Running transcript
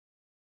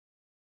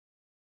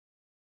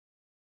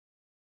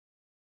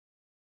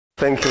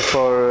Thank you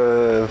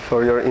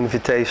for your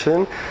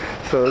invitation.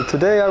 So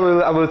today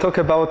I will talk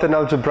about an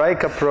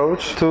algebraic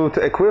approach to the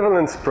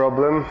equivalence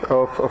problem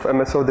of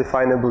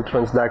MSO-definable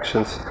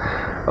transductions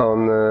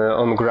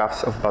on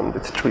graphs of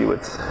banded tree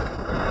widths.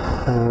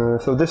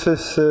 So this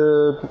is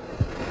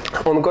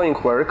ongoing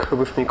work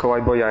with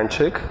Mikołaj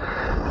Bojańczyk,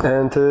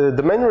 and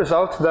the main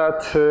result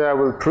that I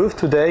will prove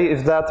today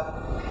is that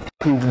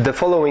the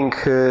following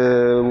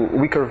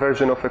weaker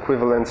version of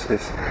equivalence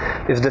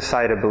is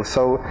decidable.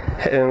 So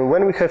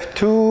when we have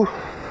two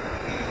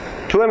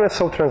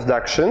MSO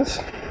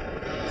transductions,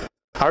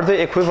 are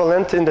they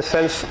equivalent in the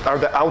sense, are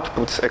the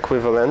outputs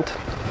equivalent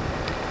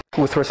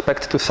with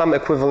respect to some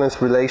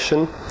equivalence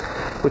relation,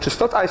 which is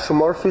not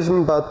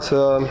isomorphism, but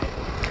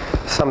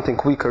something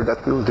weaker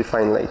that we'll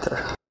define later.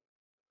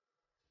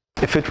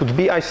 If it would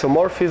be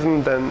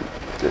isomorphism, then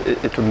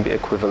it would be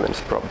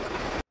equivalence problem.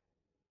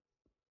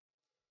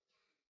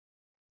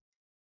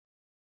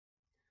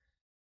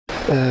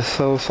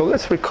 So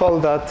let's recall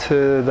that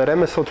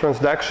MSO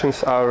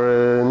transductions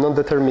are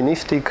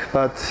non-deterministic,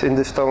 but in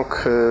this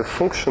talk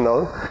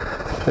functional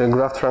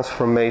graph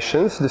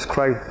transformations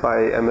described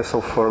by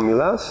MSO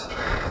formulas.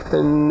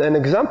 And an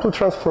example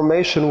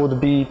transformation would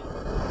be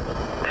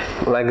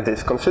like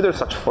this. Consider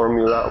such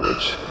formula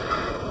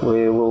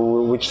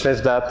which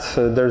says that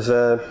there's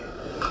a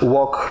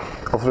walk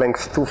of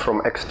length 2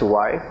 from x to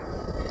y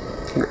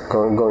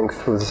going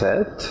through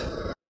z.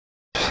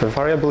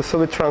 Variable,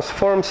 so it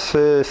transforms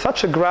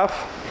such a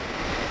graph,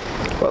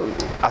 well,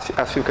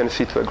 as you can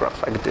see, to a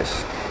graph like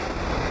this.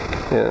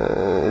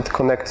 It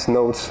connects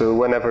nodes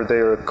whenever they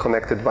are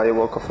connected by a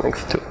walk of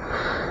length 2.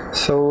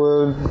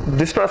 So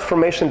this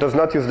transformation does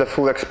not use the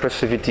full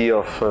expressivity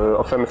of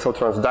MSO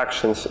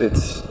transductions.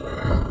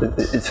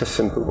 It's a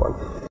simple one.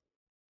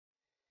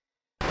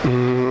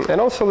 And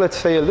also, let's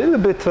say a little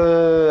bit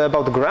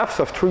about graphs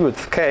of tree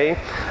width k.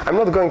 I'm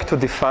not going to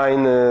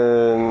define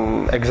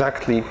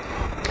exactly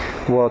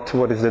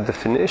what is the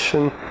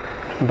definition,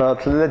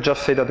 but let's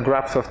just say that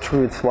graphs of tree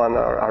width 1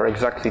 are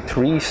exactly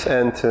trees,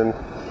 and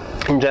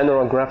in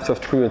general graphs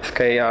of tree width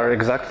k are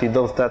exactly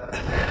those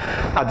that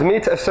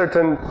admit a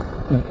certain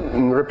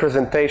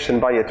representation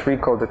by a tree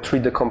called a tree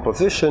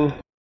decomposition.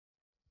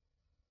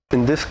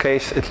 In this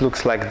case it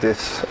looks like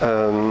this.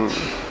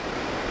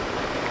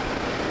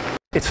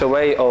 It's a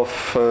way of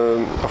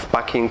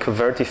packing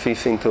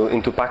vertices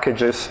into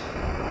packages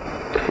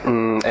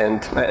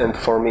and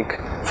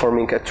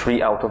forming a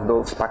tree out of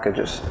those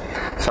packages,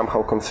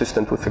 somehow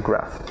consistent with the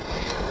graph.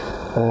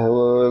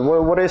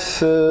 What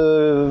is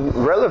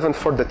relevant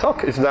for the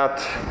talk is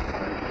that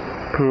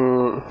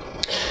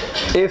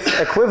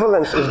if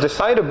equivalence is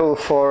decidable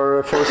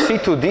for C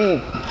to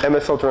D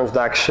MSO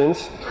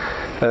transductions,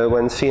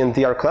 when C and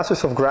D are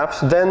classes of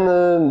graphs,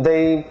 then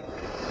they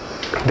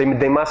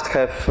must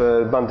have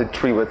banded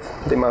tree width.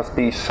 They must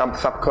be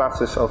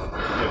subclasses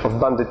of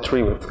banded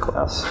tree width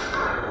class.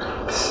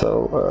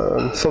 So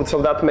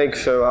that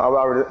makes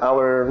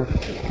our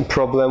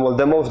problem, well,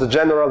 the most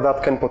general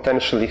that can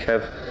potentially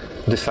have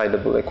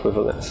decidable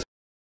equivalence.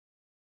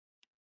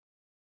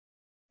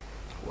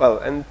 Well,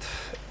 and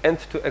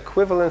to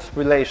equivalence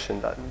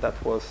relation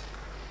that was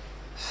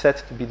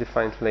set to be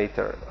defined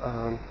later.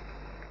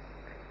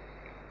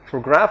 For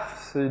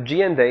graphs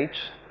G and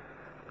H,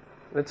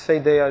 let's say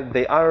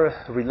they are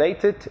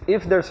related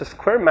if there's a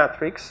square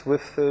matrix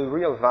with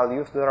real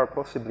values that are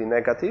possibly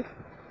negative.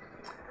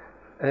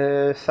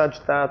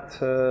 Such that,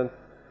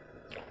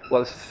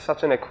 well,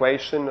 such an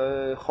equation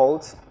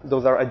holds.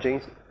 Those are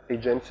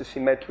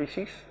adjacency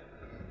matrices,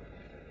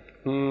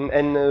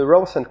 and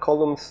rows and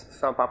columns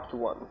sum up to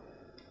 1.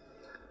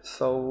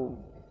 So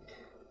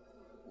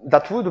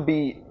that would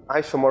be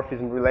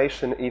isomorphism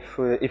relation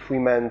if we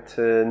meant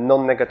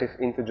non-negative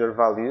integer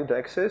value, the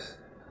x's,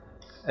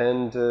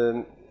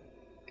 and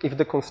if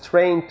the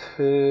constraint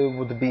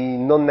would be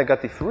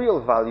non-negative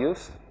real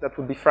values, that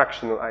would be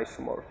fractional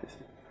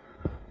isomorphism.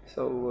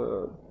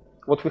 So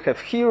what we have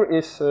here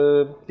is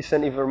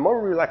an even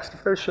more relaxed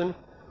version,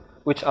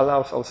 which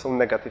allows also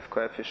negative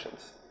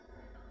coefficients.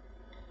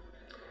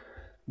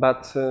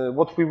 But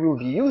what we will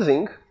be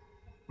using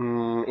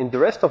in the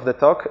rest of the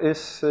talk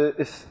is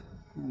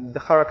the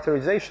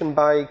characterization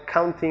by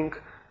counting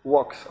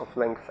walks of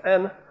length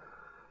n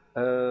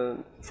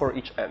for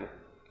each n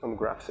on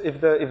graphs. If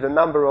the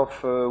number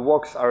of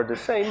walks are the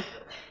same,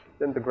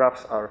 then the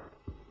graphs are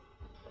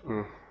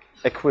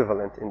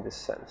equivalent in this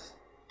sense.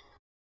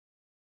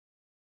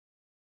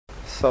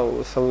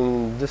 So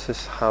this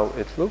is how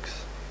it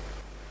looks.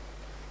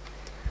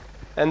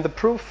 And the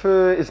proof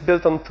is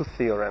built on two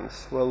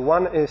theorems. Well,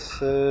 one is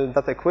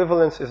that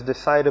equivalence is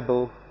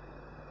decidable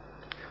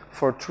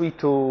for 3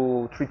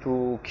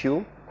 to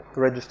Q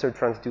registered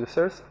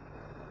transducers,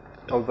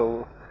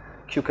 although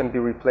Q can be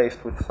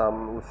replaced with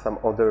some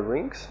other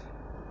rings.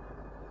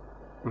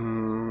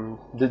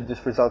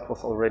 This result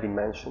was already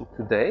mentioned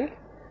today.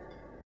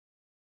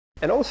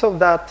 And also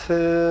that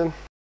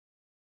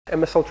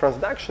MSO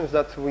transductions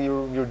that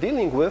we're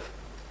dealing with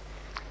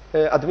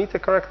admit a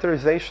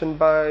characterization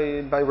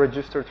by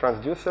registered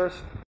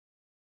transducers,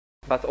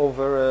 but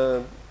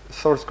over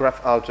source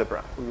graph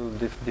algebra. We will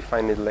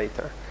define it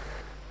later.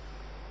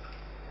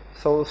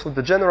 So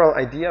the general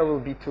idea will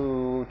be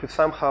to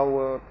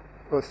somehow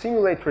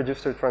simulate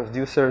register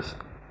transducers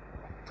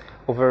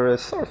over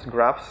source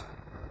graphs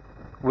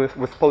with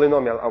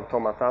polynomial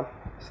automata,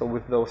 so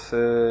with those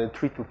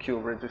 3-to-Q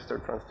register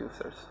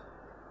transducers.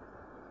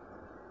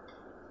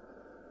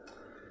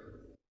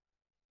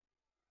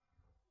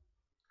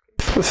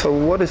 So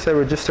what is a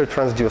register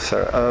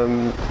transducer?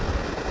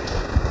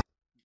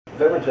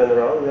 Very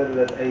general,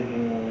 let A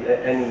be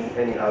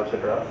any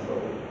algebra,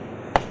 so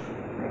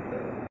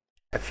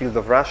a field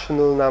of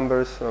rational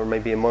numbers, or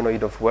maybe a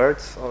monoid of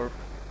words, or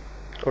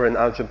an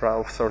algebra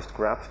of sourced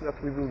graphs that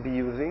we will be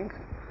using.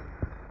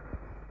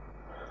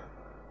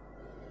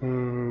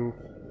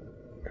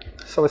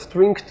 So a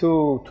string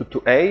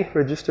to A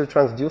register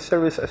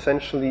transducer is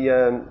essentially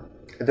a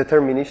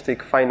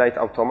deterministic finite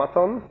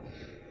automaton,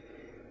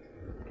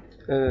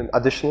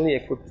 additionally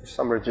equipped with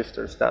some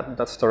registers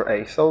that store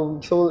A. So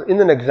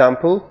in an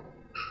example,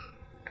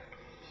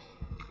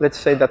 let's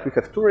say that we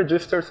have two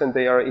registers and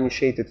they are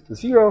initiated to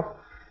 0,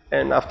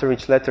 and after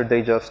each letter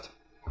they just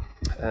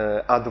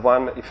add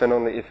 1 if and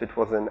only if it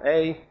was an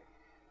A,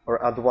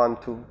 or add 1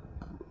 to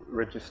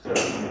register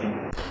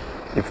B.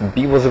 If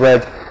B was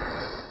read,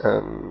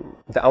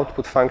 the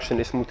output function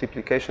is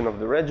multiplication of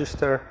the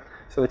register.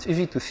 So it's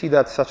easy to see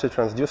that such a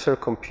transducer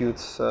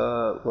computes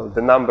well,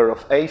 the number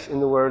of A's in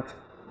the word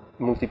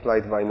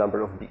multiplied by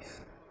number of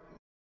B's.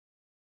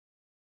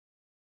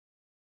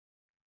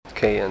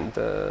 Okay, and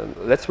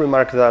let's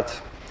remark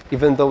that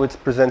even though it's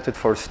presented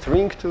for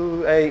string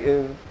to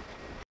A,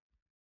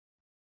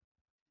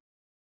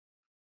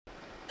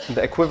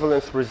 the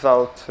equivalence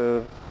result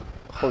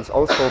holds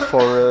also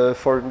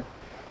for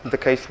the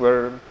case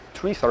where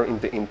trees are in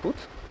the input.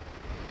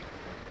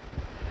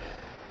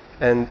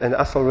 And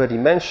as already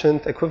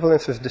mentioned,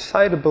 equivalence is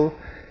decidable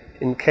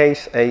in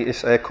case A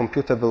is a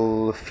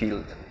computable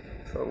field.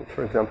 So,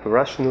 for example,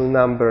 rational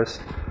numbers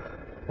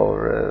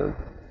or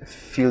a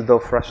field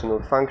of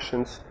rational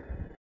functions.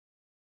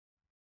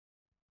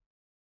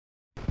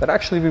 But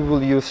actually we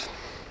will use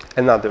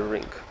another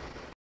ring.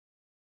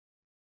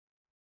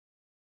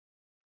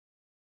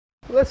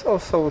 Let's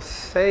also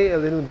say a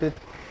little bit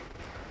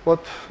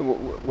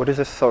what is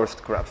a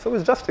sourced graph. So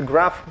it's just a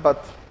graph,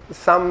 but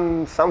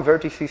some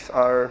vertices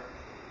are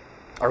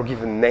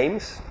given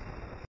names,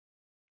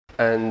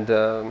 and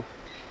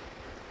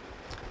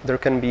there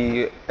can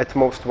be at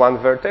most one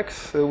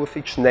vertex with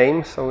each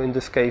name. So in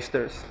this case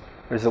there's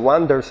a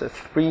 1, there's a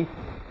 3,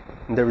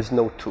 and there is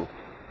no 2.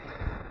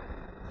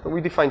 So we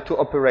define two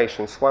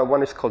operations.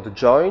 One is called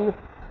join.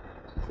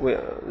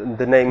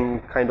 The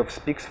name kind of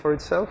speaks for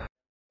itself.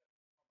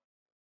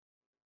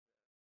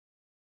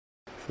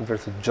 So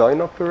there's a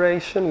join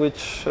operation,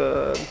 which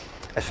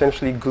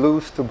essentially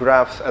glues two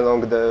graphs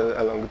along the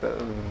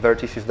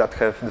vertices that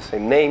have the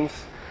same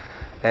names,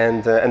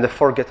 and the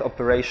forget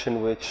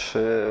operation, which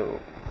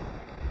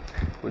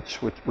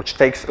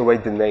takes away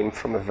the name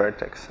from a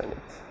vertex and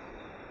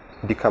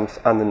it becomes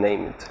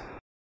unnamed.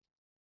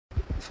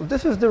 So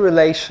this is the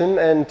relation,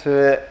 and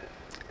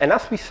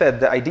as we said,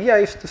 the idea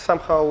is to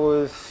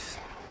somehow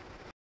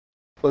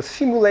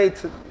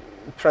simulate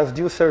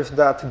transducers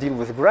that deal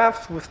with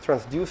graphs with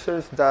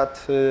transducers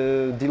that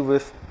deal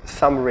with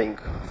some ring.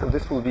 So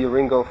this will be a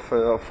ring of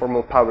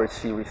formal power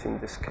series in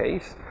this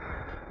case.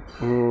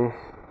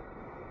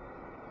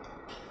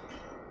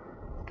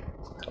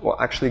 Well,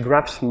 actually,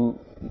 graphs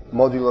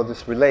modulo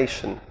this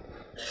relation.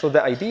 So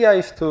the idea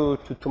is to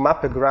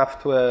map a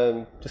graph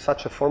to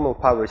such a formal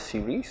power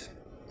series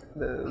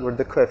where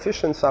the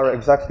coefficients are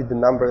exactly the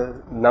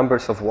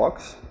numbers of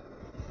walks,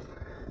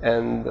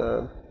 and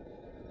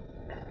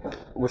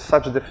with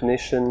such a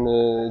definition,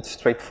 it's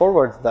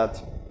straightforward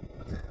that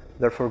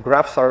therefore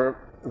graphs are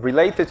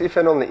related if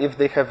and only if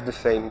they have the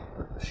same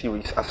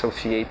series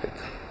associated.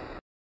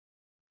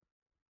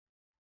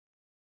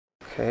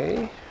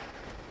 Okay.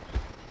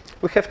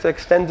 We have to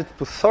extend it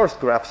to source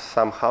graphs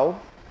somehow.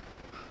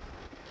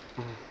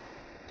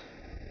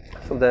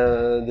 So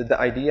the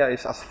idea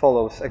is as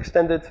follows.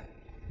 Extend it.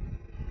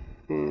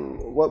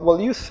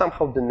 We'll use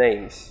somehow the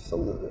names. So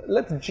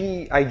let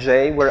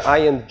Gij, where I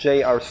and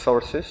j are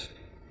sources,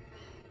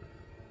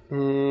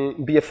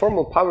 be a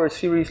formal power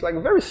series, like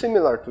very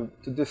similar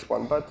to this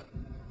one, but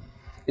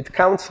it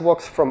counts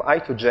walks from I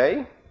to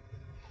j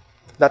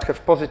that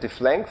have positive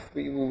length.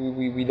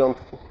 We don't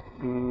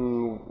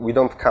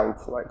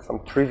count like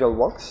some trivial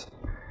walks.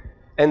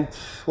 And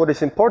what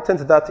is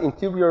important, that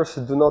interiors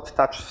do not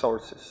touch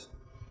sources.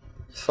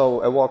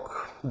 So a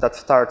walk that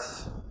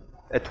starts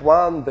at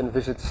 1, then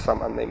visits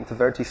some unnamed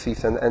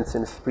vertices and ends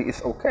in 3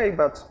 is okay,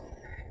 but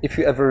if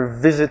you ever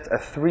visit a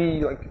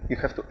 3, like, you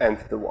have to end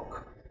the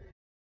walk.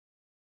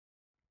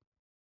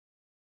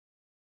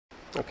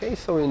 Okay,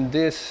 so in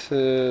this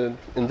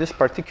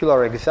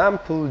particular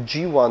example,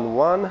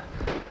 G11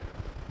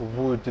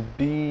 would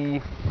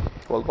be,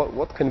 well,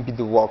 what can be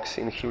the walks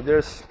in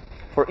here?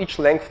 For each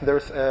length,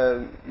 there's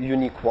a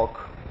unique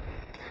walk.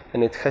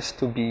 and it has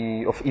to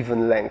be of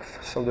even length.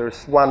 So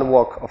there's one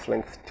walk of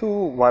length 2,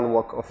 one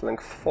walk of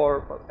length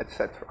 4,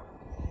 etc.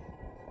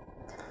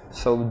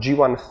 So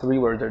G13,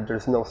 where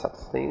there's no such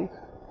thing.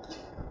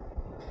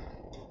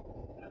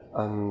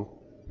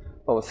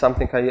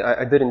 Something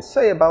I didn't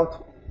say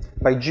about,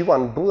 by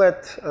G1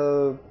 bullet,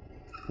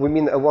 we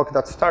mean a walk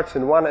that starts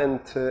in one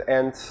and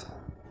ends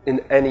in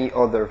any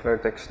other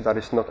vertex that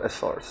is not a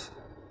source.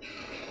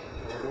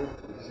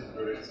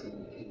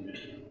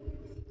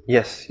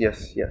 Yes,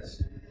 yes,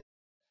 yes.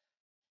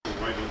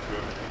 Why don't you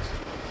have an extra?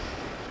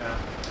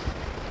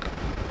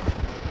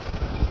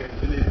 You can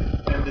really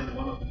end in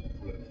one of them.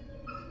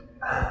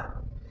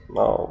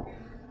 Oh,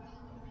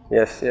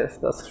 yes, yes,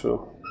 that's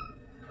true.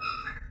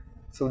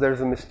 So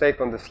there's a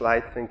mistake on the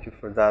slide. Thank you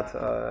for that.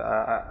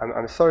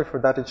 I'm sorry for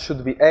that. It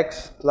should be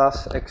x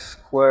plus x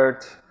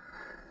squared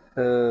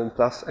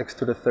plus x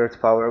to the third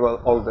power. Well,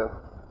 all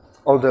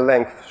the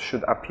length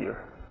should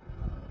appear.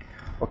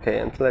 Okay,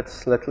 and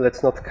let's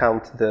not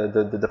count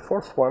the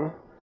fourth one.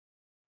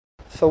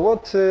 So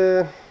what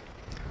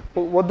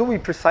do we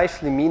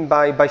precisely mean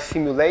by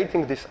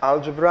simulating this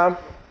algebra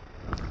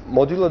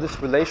modulo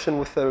this relation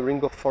with a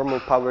ring of formal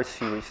power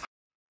series?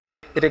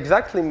 It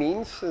exactly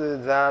means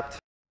that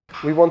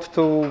we want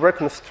to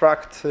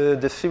reconstruct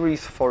the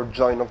series for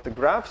join of the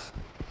graphs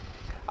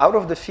out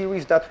of the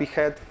series that we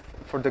had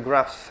for the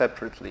graphs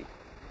separately.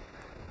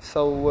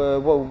 So,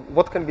 well,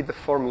 what can be the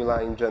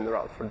formula in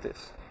general for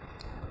this?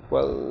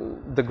 Well,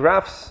 the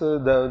graphs,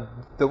 the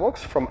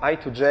walks from I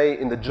to j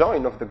in the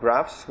join of the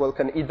graphs, well,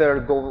 can either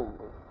go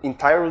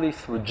entirely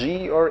through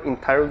G or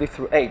entirely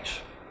through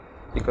H,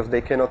 because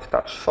they cannot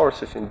touch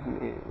sources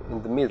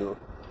in the middle.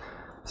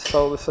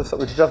 So it's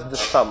just the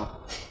sum.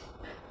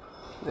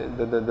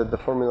 The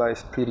formula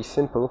is pretty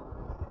simple.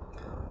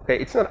 Okay,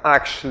 it's not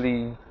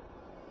actually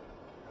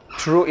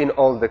true in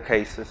all the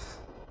cases,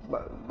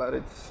 but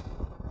it's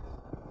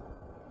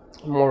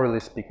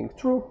morally speaking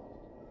true.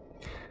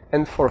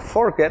 And for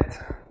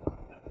forget,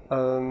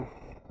 well,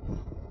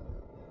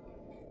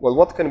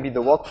 what can be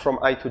the walk from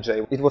I to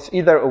j? It was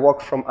either a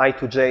walk from I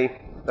to j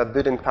that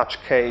didn't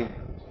touch k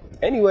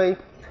anyway,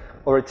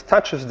 or it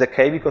touches the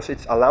k because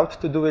it's allowed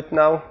to do it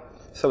now.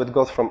 So it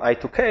goes from I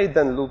to k,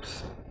 then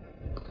loops,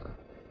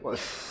 well,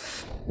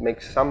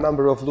 makes some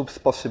number of loops,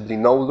 possibly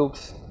no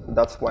loops.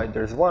 That's why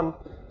there's one,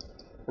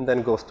 and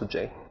then goes to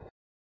j.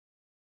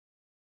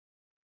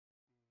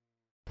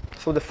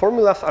 So the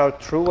formulas are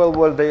true.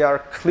 Well, they are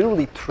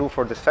clearly true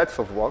for the sets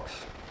of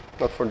walks,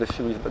 not for the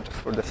series, but just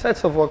for the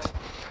sets of walks.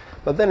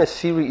 But then a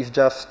series is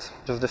just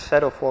the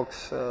set of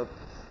walks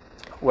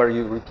where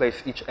you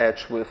replace each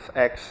edge with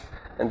x,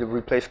 and you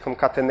replace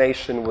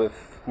concatenation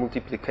with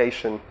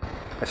multiplication.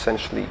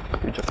 Essentially,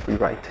 you just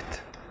rewrite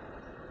it.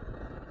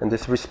 And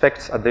this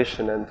respects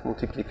addition and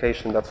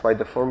multiplication. That's why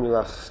the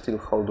formulas still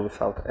hold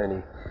without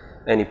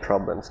any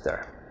problems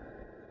there.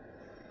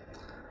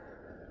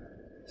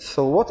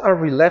 So what are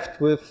we left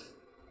with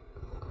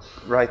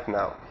right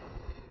now?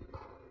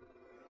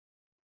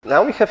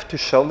 Now we have to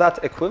show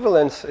that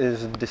equivalence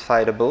is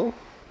decidable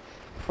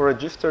for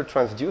register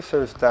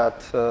transducers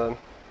that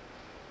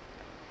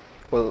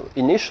will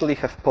initially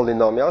have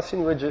polynomials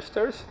in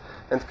registers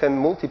and can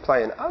multiply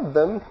and add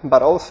them,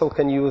 but also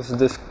can use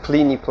this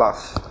Kleene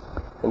plus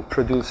and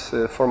produce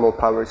a formal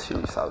power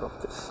series out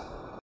of this.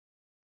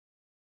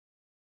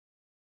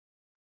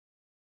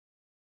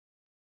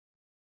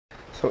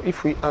 So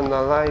if we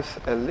analyze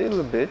a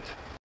little bit,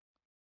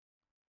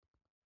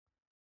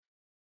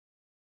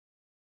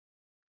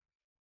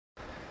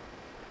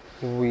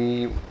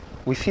 we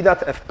see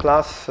that f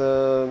plus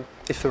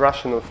is a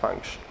rational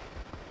function,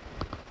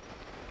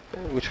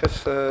 which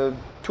has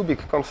two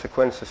big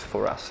consequences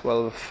for us.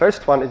 Well, the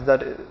first one is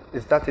that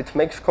it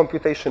makes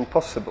computation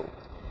possible.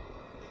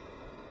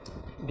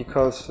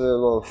 Because,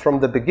 well, from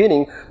the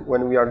beginning,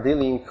 when we are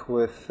dealing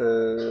with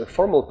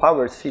formal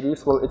power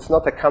series, well, it's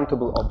not a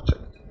countable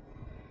object.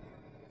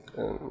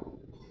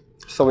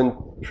 So in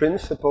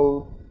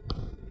principle,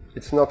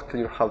 it's not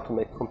clear how to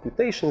make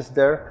computations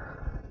there.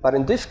 But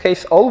in this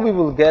case, all we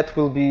will get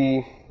will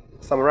be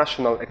some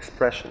rational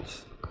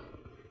expressions.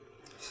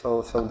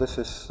 So this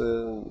is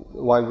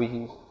why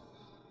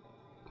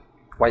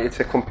it's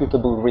a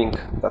computable ring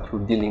that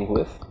we're dealing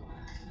with.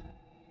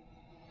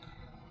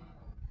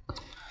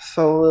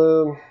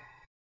 So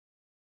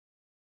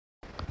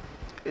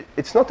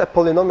it's not a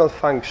polynomial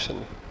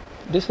function.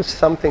 This is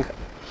something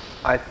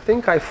I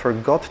think I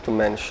forgot to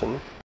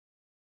mention.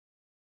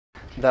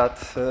 That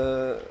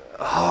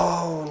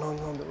oh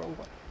no, the wrong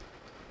one.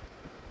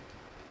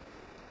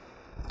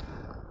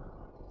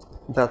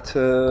 That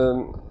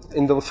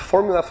in those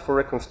formulas for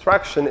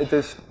reconstruction, it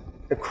is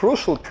a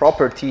crucial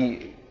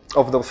property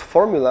of those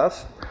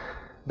formulas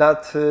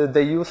that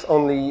they use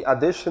only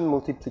addition,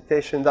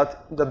 multiplication,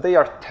 that they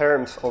are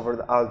terms over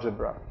the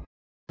algebra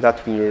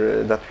that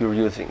we're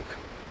using.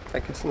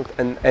 Like it's not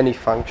any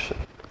function.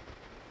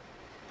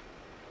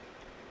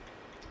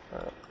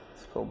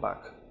 Let's go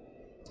back.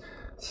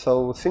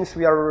 So since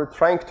we are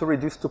trying to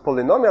reduce to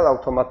polynomial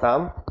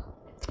automata,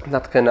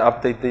 that can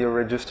update their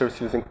registers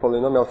using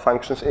polynomial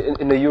functions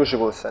in the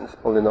usual sense,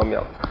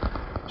 polynomial,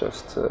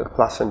 just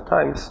plus and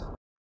times.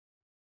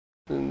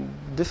 And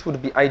this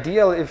would be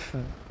ideal if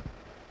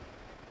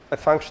a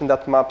function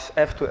that maps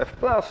f to f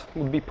plus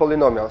would be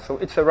polynomial. So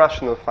it's a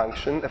rational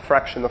function, a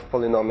fraction of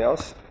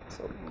polynomials,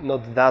 so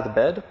not that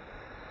bad.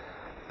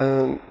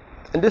 And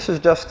this is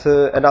just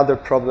another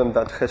problem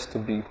that has to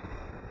be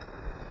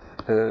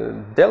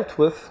dealt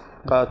with,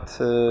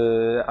 but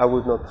I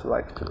would not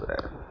like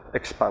to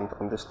expand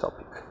on this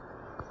topic.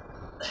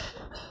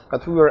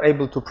 But we were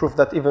able to prove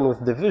that even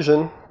with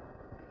division,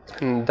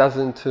 it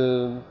doesn't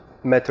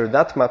matter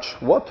that much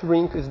what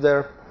ring is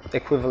there,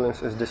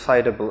 equivalence is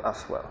decidable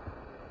as well.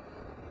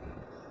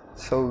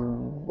 So,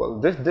 well,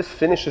 this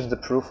finishes the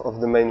proof of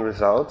the main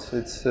result.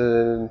 It's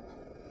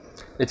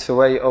a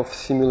way of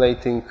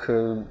simulating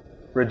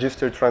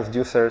register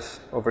transducers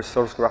over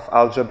source graph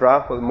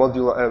algebra,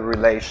 modulo a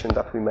relation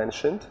that we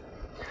mentioned,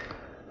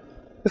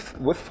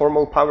 with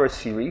formal power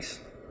series.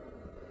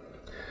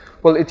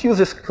 Well, it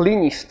uses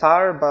Kleene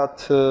star,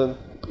 but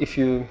if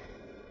you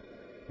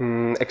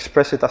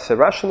express it as a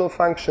rational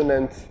function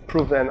and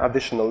prove an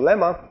additional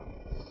lemma,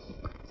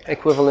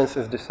 equivalence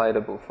is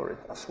decidable for it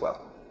as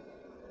well.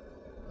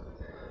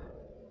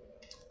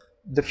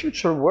 The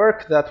future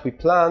work that we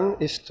plan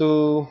is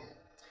to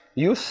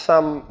use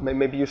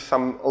maybe use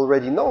some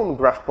already known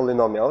graph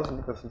polynomials,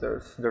 because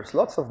there's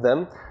lots of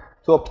them,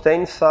 to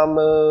obtain some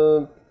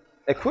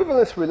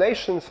equivalence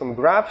relations on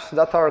graphs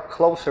that are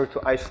closer to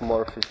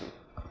isomorphism,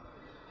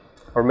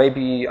 or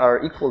maybe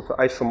are equal to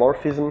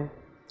isomorphism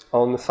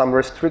on some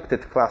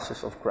restricted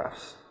classes of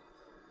graphs.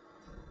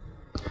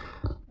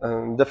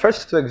 The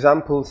first two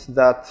examples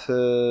that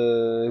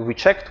we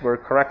checked were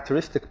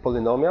characteristic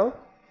polynomial,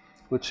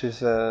 which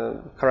is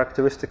a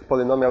characteristic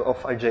polynomial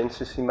of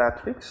adjacency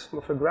matrix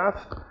of a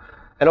graph,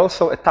 and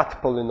also a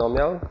TAT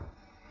polynomial,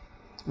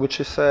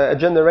 which is a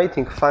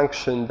generating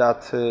function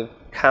that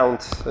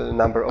counts the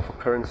number of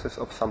occurrences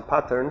of some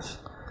patterns,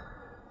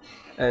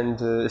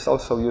 and is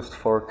also used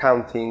for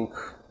counting,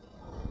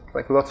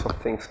 like lots of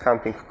things,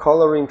 counting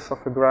colorings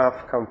of a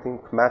graph, counting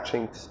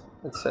matchings,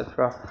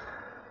 etc.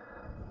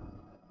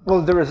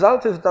 Well, the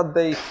result is that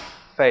they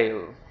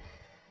fail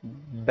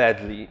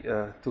badly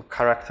to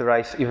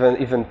characterize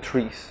even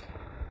trees.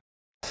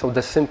 So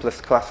the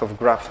simplest class of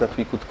graphs that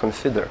we could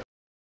consider.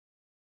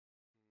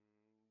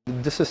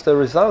 This is the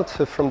result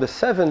from the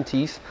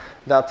 70s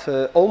that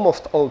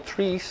almost all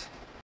trees,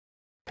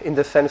 in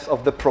the sense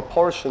of the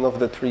proportion of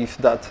the trees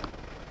that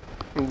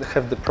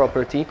have the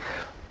property,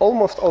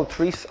 almost all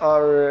trees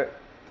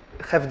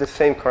have the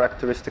same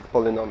characteristic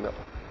polynomial.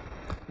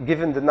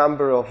 Given the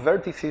number of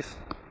vertices,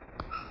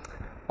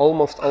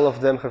 almost all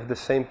of them have the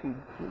same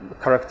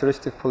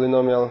characteristic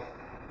polynomial,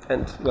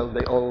 and, well,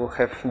 they all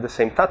have the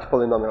same TAT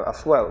polynomial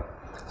as well.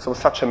 So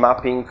such a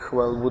mapping,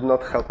 well, would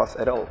not help us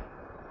at all.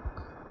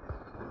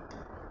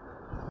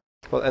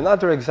 Well,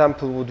 another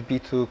example would be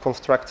to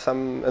construct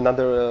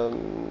another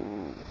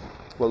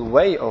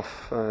way of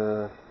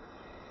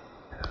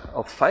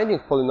finding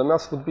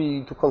polynomials would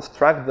be to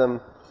construct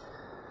them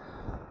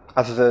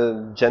as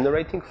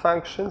generating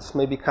functions,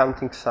 maybe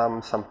counting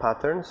some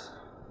patterns,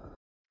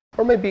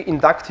 or maybe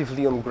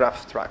inductively on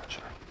graph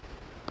structure.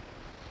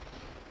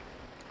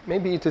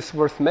 Maybe it is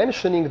worth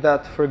mentioning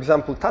that, for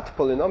example, TAT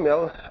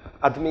polynomial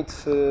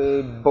admits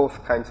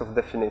both kinds of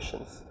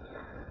definitions.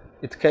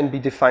 It can be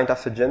defined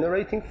as a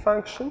generating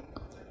function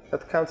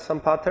that counts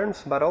some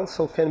patterns, but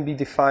also can be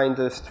defined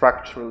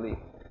structurally.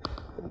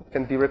 It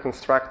can be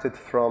reconstructed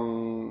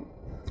from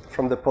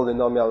the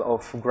polynomial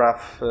of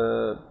graph,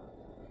 can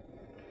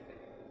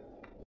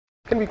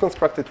be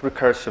constructed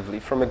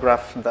recursively from a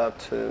graph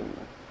that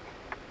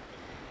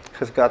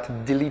has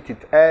got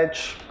deleted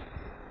edge,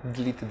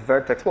 deleted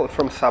vertex, well,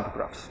 from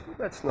subgraphs.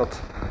 Let's not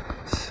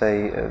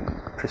say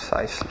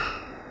precisely.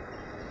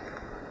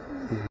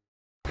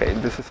 Okay,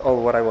 this is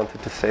all what I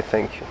wanted to say.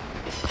 Thank you.